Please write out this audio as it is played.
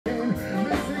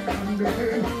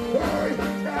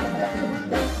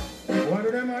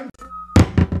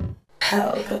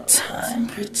Pelpa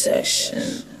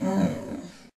protection.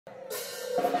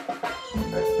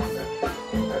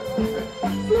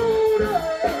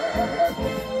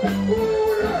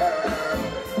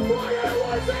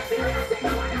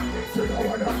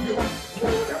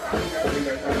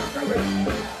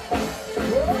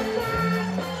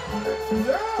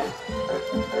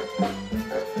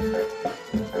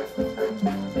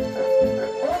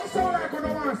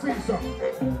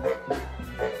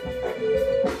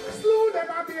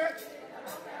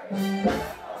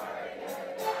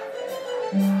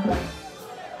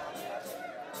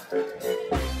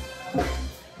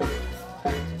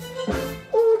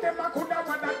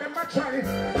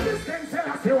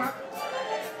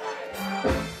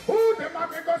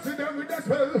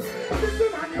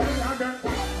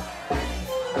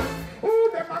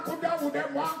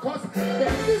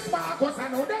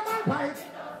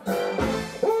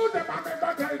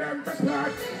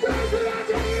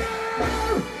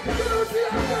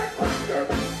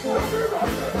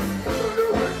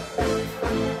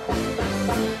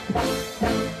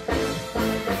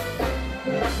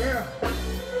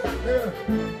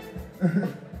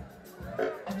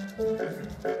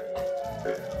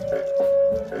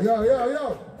 Yo.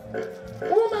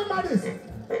 Who remember this?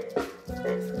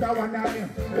 That one down here.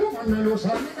 Woman, me lotion,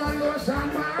 man.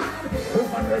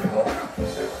 Woman, red hot.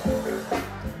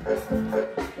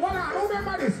 Hold on, who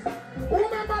remember this? Who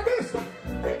remember this?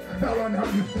 That one down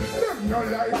here. Them no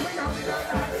life, me have no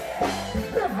life.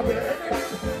 Them have it.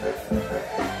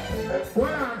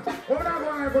 Hold on,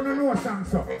 I'm gonna know a song,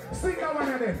 so. Sing that one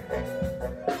of them.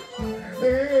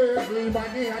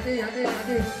 Everybody, adi.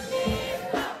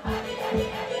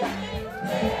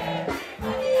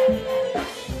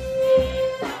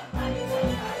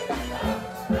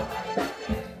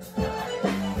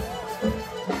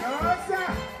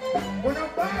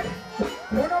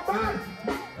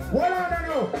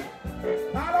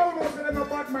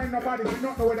 Nobody should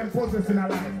not know where them possess in our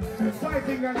life. 5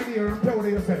 fingers in the air and proud of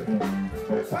yourself.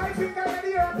 5 fingers in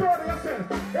the air and proud of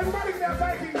yourself. Everybody give me a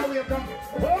 5 finger wave now.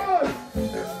 Hold!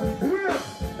 Where?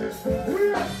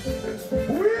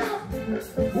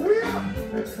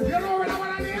 You know what I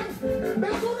want to name?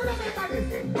 Let's go to the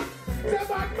mechanism. Say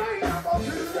bad mind about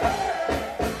you.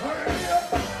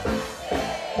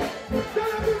 Tell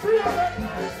them to free of it.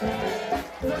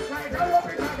 Just like I hope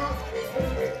it I go.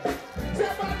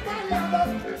 Say bad mind about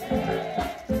you.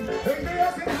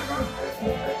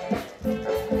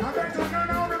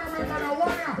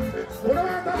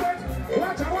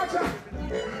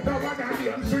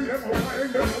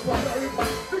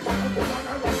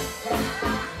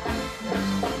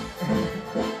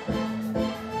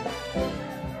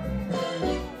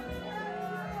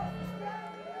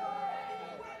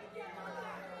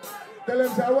 Tell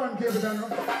them say I want Capleton.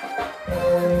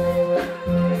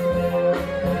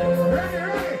 Ready.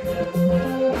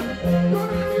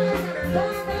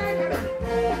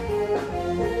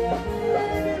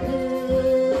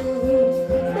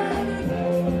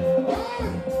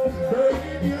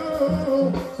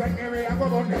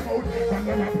 On the mood, and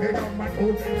then I play on my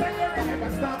food. Secondary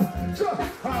never stop. Sure,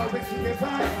 how we keep it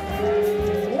fine.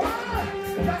 What?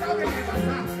 That's how we never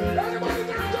stop. Everybody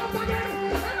can jump again.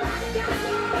 Everybody can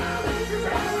jump. You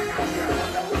say, oh, I got you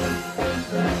on the wood.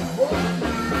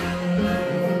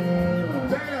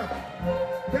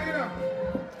 Take it up.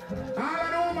 All of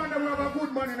the women that have a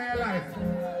good man in their life,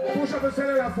 push up a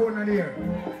cellular phone in the air.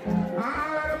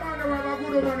 All of the men that have a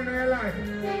good woman in their life,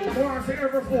 go and see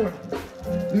every phone.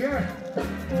 Yeah,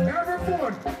 every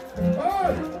phone. Oh,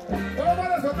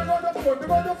 brother, so take out the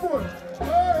phone.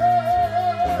 Hey.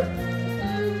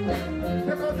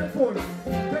 Take out the phone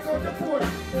because the phone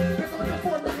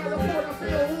I see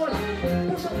your one.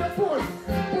 Push up the phone.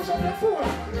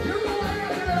 You know why I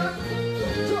did that?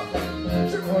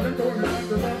 She calling down the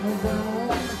phone.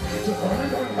 She calling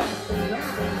down the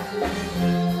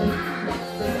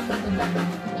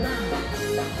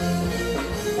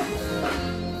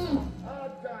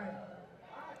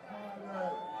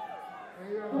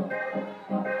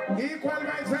Equal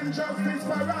rights and justice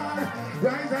for all.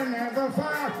 Rise and never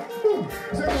fall.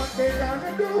 Say what they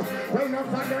gonna do. Well, no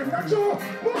for them not true.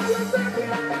 More than that,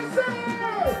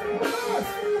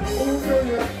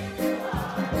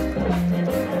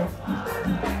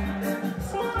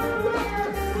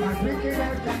 as wicked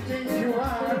as you think you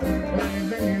are,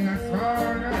 living in a small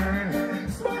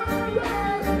world. Small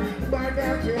world, but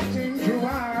as you think you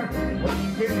are,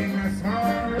 living in a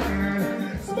small world.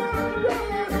 Small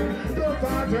world, don't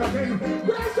fall your thing.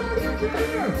 Grace on your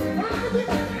career, I'll be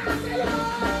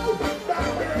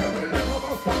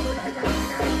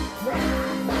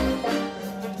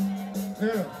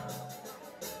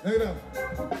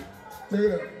Take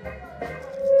it up.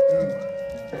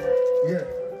 Yeah.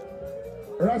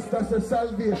 Rasta says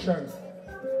salvation,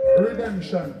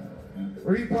 redemption,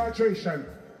 repatriation,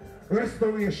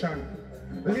 restoration,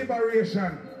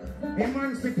 liberation,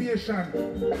 emancipation,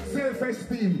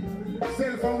 self-esteem,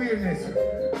 self-awareness,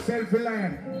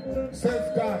 self-reliance,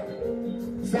 self-God,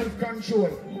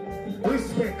 self-control,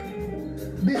 respect,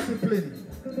 discipline,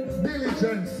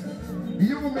 diligence,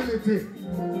 humility,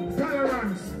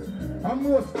 tolerance, and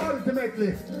most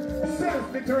ultimately,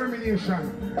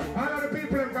 self-determination. All of the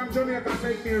people from Jamaica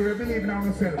say here, believe in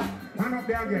yourself. And up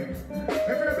there again.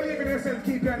 If you don't believe in yourself,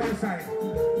 keep you on your side.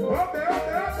 Up there, up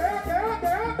there, up there, up there, up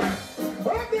there, up there.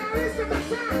 Up there, listen to the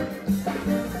sound.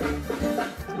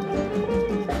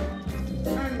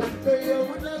 And they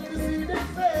would love to see their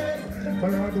face. For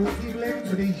all those evil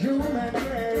to the human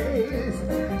race.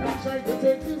 And try to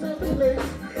take things out of place.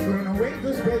 Run away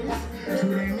to space.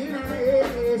 Shoot them in a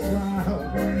race.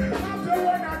 Wow. After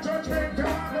one a judgment,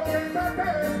 come on, go in the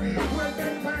face. Well,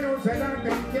 then find out that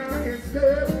they can't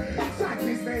escape.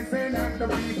 Sadness they send and the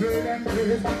people them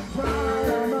praise. Far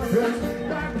on the place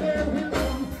that they will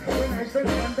come. When I say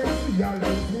them, they see all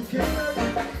those who kill them.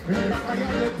 When I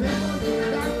am the demon,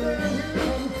 that they will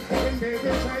come. When they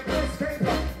try to escape,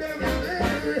 they will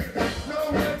live.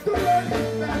 Nowhere to run,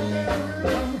 that they will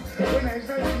come. When I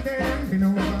say them, you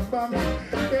know I'm a bum.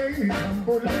 They come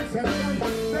bullets and that they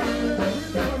will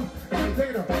come. I take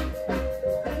it up.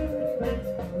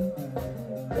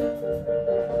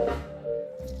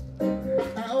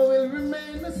 I will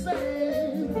remain the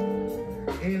same.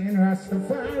 Alien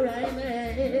Rastafari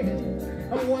man.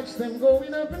 I watch them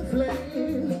going up in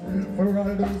flames. For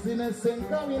all those innocent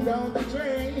going down the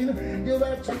drain. You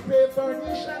have to pay for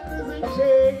these shackles and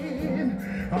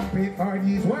chain. I'll pay for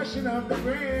these washing of the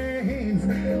brains.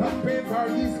 I'll pay for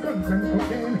these guns and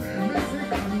cocaine.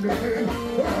 Music on the rain.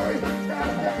 Boy,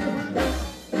 that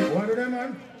devil. What are them,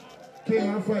 man? King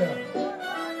of Fire.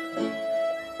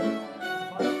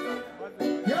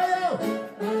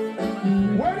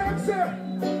 What up, sir?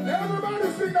 Everybody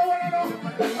sing the one I know.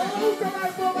 Oh, come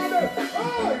on, for my day.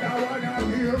 Oh, now I am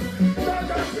here.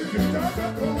 Jaja City, Jaja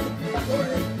come.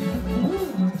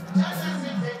 Jaja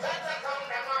City, Jaja come.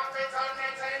 Them off it on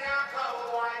it in a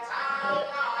cowboy town.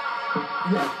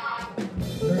 Yeah.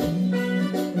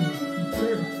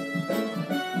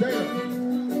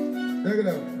 Take it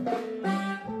up.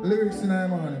 Lyrics in the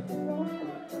morning.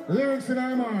 Lyrics in the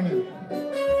morning.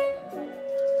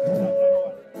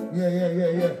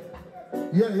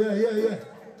 Yeah.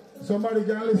 Somebody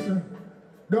can listen.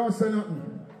 Don't say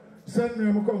nothing. Send me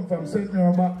where I come from. Send me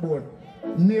on backbone.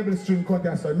 Navel string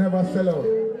cutter, so never sell out.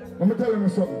 Let me tell you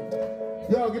something.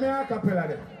 Yo, give me a cappella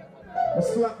there. I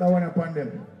slap that one upon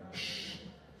them. Shh.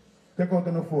 Take out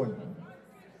on the phone.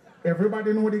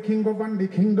 Everybody know the king govern the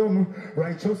kingdom.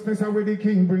 Righteousness are where the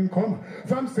king bring come.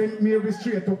 From St. Mary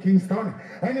straight to Kingston.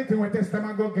 Anything we test them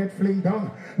I go get fling down.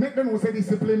 Make them know say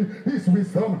discipline is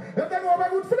wisdom. If they know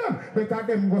about good for them, better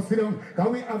them go sit down.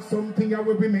 Can we have something that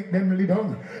will be make them lay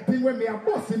down? Thing when me a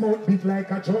boss him out big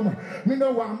like a drum. Me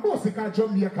no want boss like a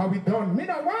Jamaica we done. Me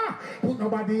no want put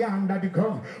nobody under the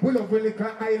ground. We love a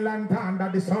little island under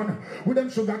the sun. With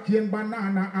them sugar cane,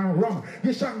 banana and rum.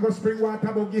 Give Shango spring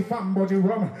water but give fambo the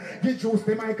rum. Give juice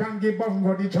the mic and give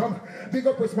bongo the drum. Big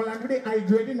up with small and with the high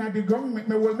grading at the ground. Make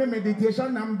me hold me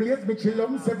meditation and blaze me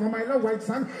chillum. 7 mile of white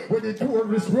sand with the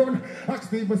tourist run. Ask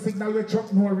Steve signal where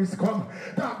Chuck Norris come.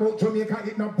 Talk about Jamaica,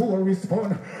 it no poorest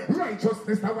fun.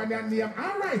 Righteousness that one your name.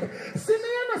 Alright, see me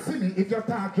or not see me. If you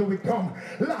talk you will come.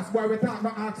 Last boy we talk no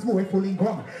ask more fully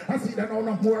come. I see that no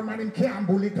more man him can't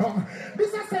bully tongue.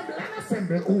 Disassemble and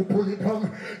assemble who pull it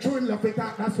tongue. True in love it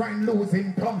talk that's why I'm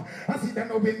losing tongue. I see that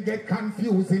no win get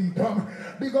confusing tongue.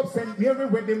 Big up St. Mary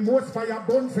where the most fire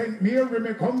burn. St. Mary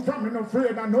may come from and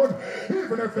afraid of none.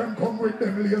 Even if them come with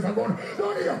them laser gun.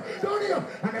 Down here,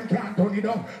 and them can't turn it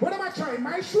down. What am I trying?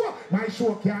 My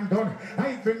show can't done.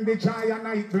 I bring the joy and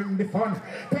I bring the fun.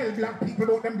 Tell black people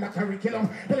about them black curriculum.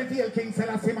 Tell the deal King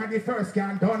Selassie the first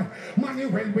can't done. Money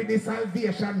well with the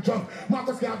salvation jump.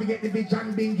 Marcus Garvey get the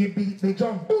vision bingy beat the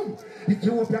jump. Boom! If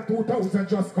you hope your 2000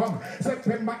 just come.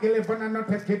 September 11 and not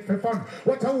take it for fun.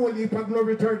 What a whole heap of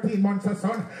glory 13 months of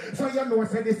sun. So you know I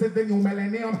said this is the new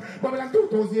millennium. Babylon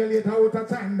 2000 years later out of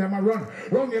time them a run.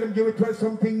 Round here them give it 12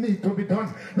 something need to be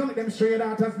done. None of them straight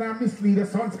daughters now mislead the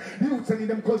sons. Youths need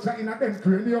them culture in a them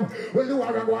cranium. plutonium. Well, the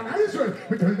war go on Israel.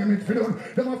 We tell them it's done.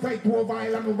 Them a fight over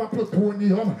island over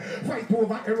plutonium. Fight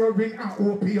over heroin and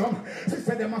opium.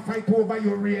 Sister, them a fight over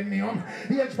uranium.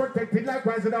 The edge protected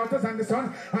likewise the daughters and the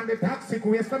son. And the toxic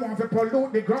waste them want to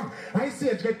pollute the ground. I see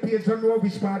it get paid to know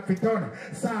which part fit done.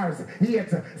 SARS,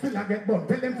 AIDS, still a get burned.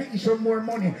 Tell them to issue more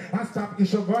money and stop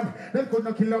issue gun. Them could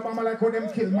not kill Obama like how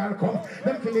them kill Malcolm.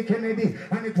 Them kill Kennedy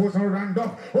and it was a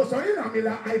random. Also, you know, Miller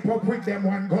hype up with them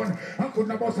one gun. And could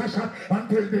not bust a shot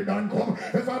until they done come.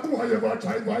 If a boy ever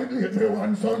try violate me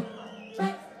one son.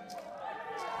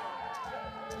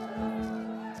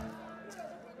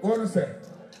 What do you say?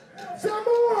 Say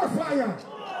more fire!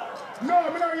 No,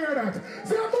 I don't hear that.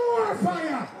 Say more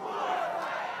fire!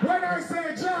 When I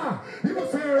say Jah, you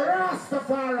must say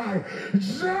Rastafari.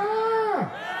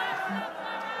 Jah!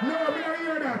 No, I don't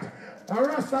hear that. A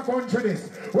Rasta country this.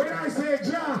 When I say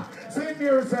Jah, say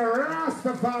near say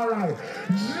Rastafari.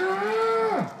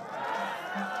 Jah!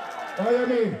 What do you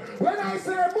mean? When I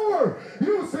say more,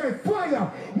 you say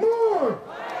fire. More!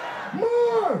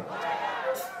 More!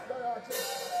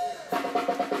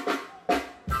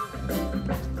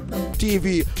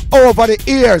 TV over the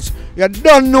ears. You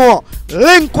don't know.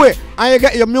 Link with and you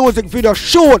get your music video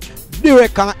shoot,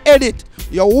 direct and edit.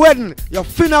 Your wedding, your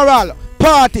funeral,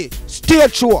 party,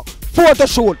 stage show, photo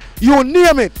shoot, you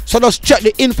name it. So just check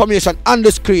the information on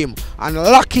the screen and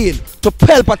lock in to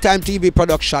Pelpa Time TV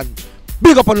production.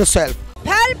 Big up on yourself.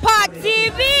 Pelpa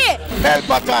TV!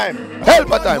 Pelpa Time!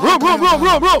 Pelpa Time!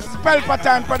 Room! Pelpa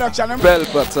Time production.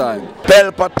 Pelpa Time.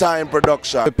 Pelpa Time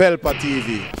production. Pelpa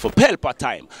TV. For Pelpa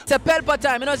Time. It's a Pelpa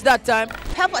Time, you know it's that time.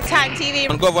 Pelpa Time TV.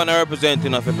 I'm governor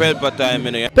representing of Pelpa Time,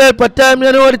 you know. Pelpa Time,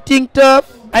 you know what the thing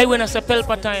tough? I when I say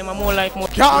Pelpa Time, I'm more like more.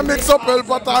 Can't mix up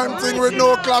Pelpa Time thing with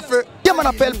no coffee. Yeah, man,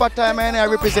 a Pelpa Time, and I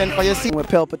represent for you. See, with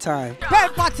Pelpa Time.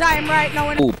 Pelpa Time right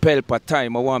now. Oh, Pelpa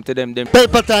Time, I want to them.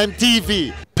 Pelpa Time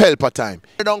TV. Pelpa Time.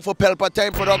 You're down for Pelpa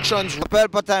Time Productions.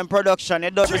 Pelpa Time Production.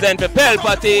 It does Present for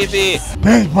Pelpa TV.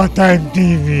 Pelpa Time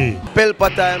TV.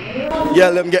 Pelpa Time. Yeah,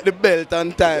 let them get the belt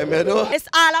on time, you know. It's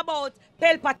all about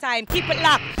Pelpa Time. Keep it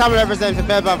locked. Come represent for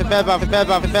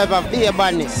Pelpa, be a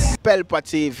badness. Pelpa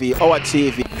TV, our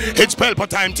TV. It's Pelpa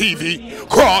Time TV.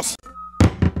 Cross.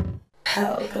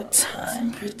 Pelpa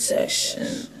Time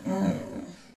protection.